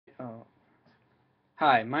Oh.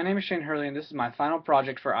 Hi, my name is Shane Hurley, and this is my final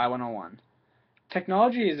project for I101.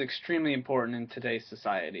 Technology is extremely important in today's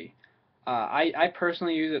society. I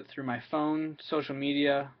personally use it through my phone, social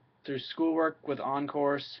media, through schoolwork with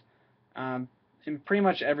on-course, um, and pretty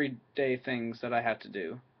much everyday things that I have to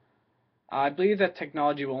do. I believe that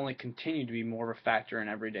technology will only continue to be more of a factor in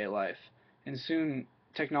everyday life, and soon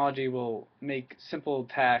technology will make simple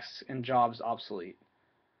tasks and jobs obsolete.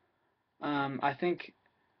 I think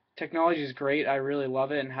technology is great. I really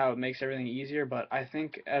love it and how it makes everything easier, but I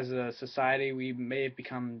think as a society we may have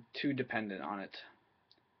become too dependent on it.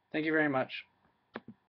 Thank you very much.